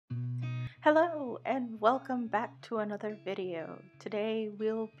Hello and welcome back to another video. Today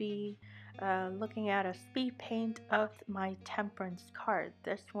we'll be looking at a speed paint of my Temperance card.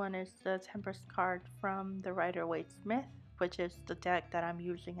 This one is the Temperance card from the Rider-Waite-Smith, which is the deck that I'm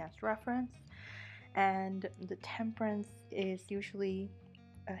using as reference. And the Temperance is usually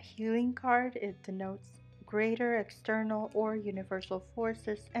a healing card. It denotes greater external or universal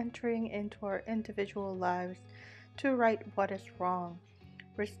forces entering into our individual lives to right what is wrong,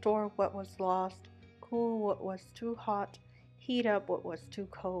 restore what was lost, cool what was too hot, heat up what was too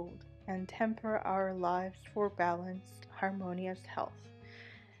cold, and temper our lives for balanced, harmonious health.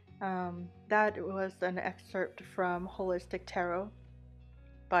 That was an excerpt from Holistic Tarot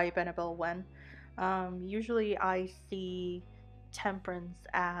by Benabel Wen. Usually I see temperance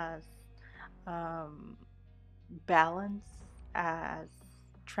as balance, as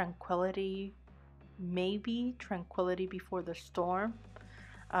tranquility, maybe tranquility before the storm.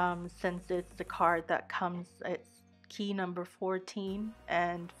 Since it's the card that comes, it's key number 14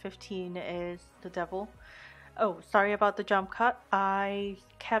 and 15 is the devil. Oh, sorry about the jump cut. I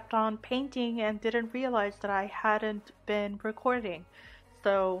kept on painting and didn't realize that I hadn't been recording.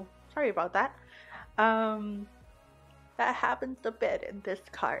 So, sorry about that. That happens a bit in this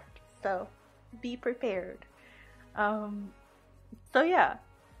card, so be prepared. So yeah,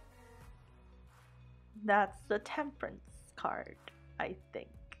 that's the Temperance card, I think.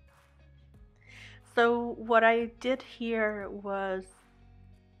 So what I did here was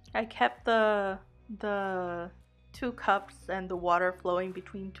I kept the two cups and the water flowing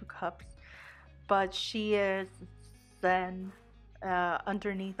between two cups, but she is then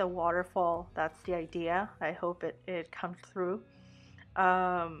underneath a waterfall. That's the idea. I hope it comes through.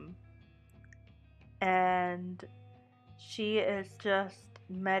 And she is just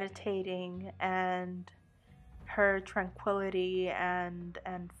meditating, and her tranquility and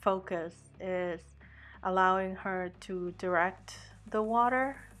focus is allowing her to direct the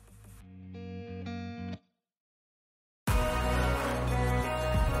water.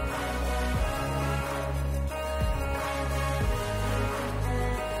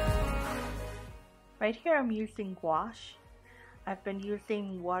 Right here I'm using gouache. I've been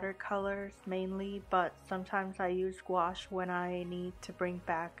using watercolors mainly, but sometimes I use gouache when I need to bring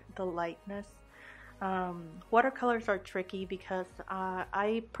back the lightness. Watercolors are tricky because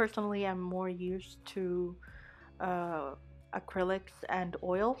I personally am more used to acrylics and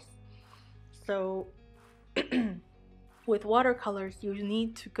oils. So with watercolors you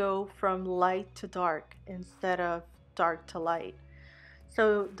need to go from light to dark instead of dark to light.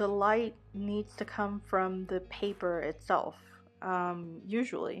 So the light needs to come from the paper itself,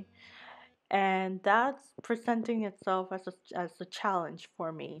 usually. And that's presenting itself as a challenge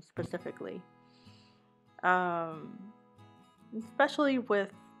for me specifically. Especially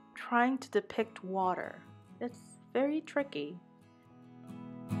with trying to depict water. It's very tricky.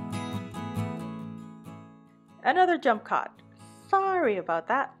 Another jump cut. Sorry about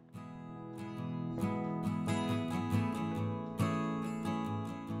that.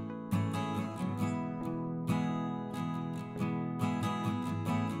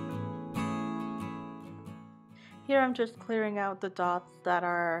 Here I'm just clearing out the dots that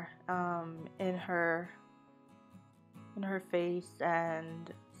are in her face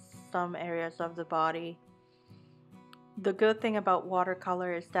and some areas of the body. The good thing about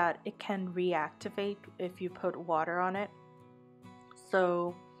watercolor is that it can reactivate if you put water on it.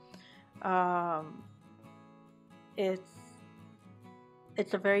 So it's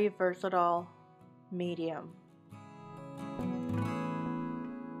a very versatile medium.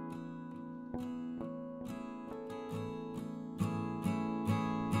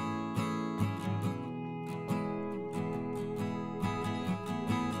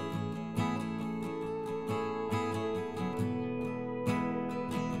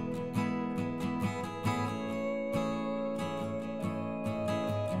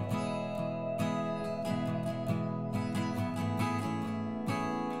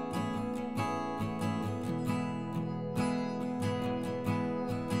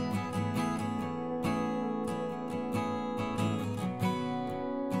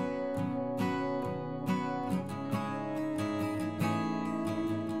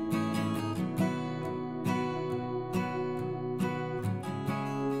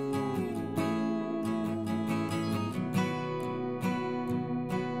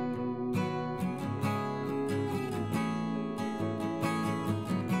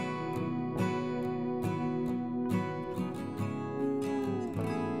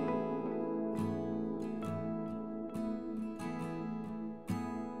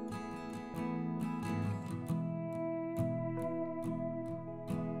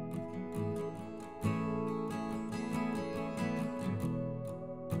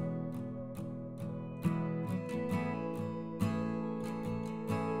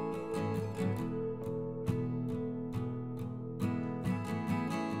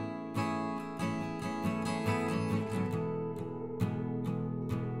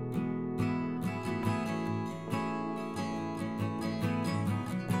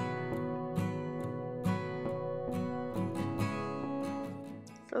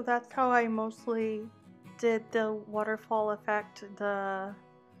 So that's how I mostly did the waterfall effect, the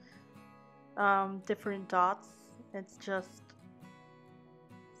different dots. It's just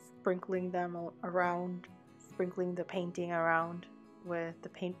sprinkling them around, sprinkling the painting around with the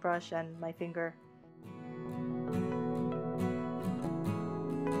paintbrush and my finger.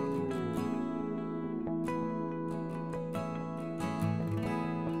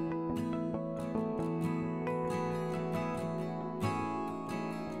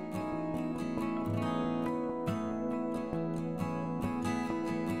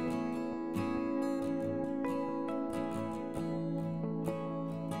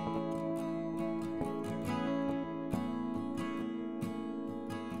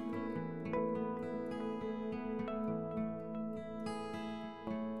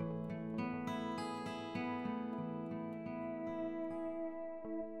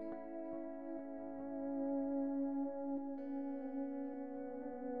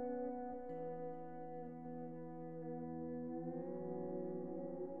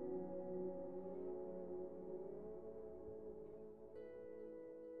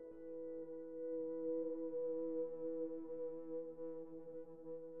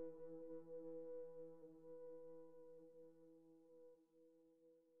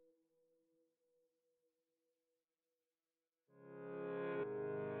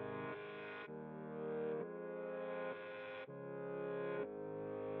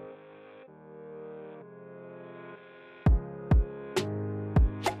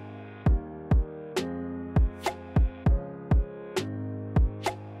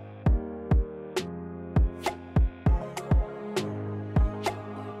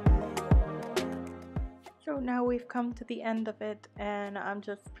 So now we've come to the end of it, and I'm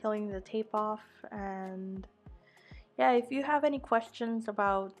just peeling the tape off. And yeah, if you have any questions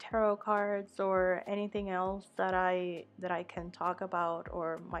about tarot cards or anything else that I can talk about,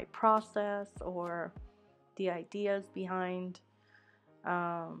 or my process, or the ideas behind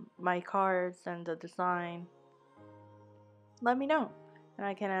my cards and the design, let me know, and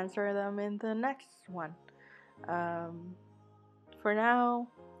I can answer them in the next one. Um, for now,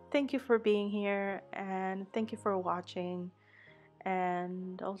 thank you for being here, and thank you for watching,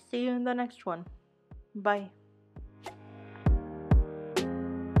 and I'll see you in the next one. Bye.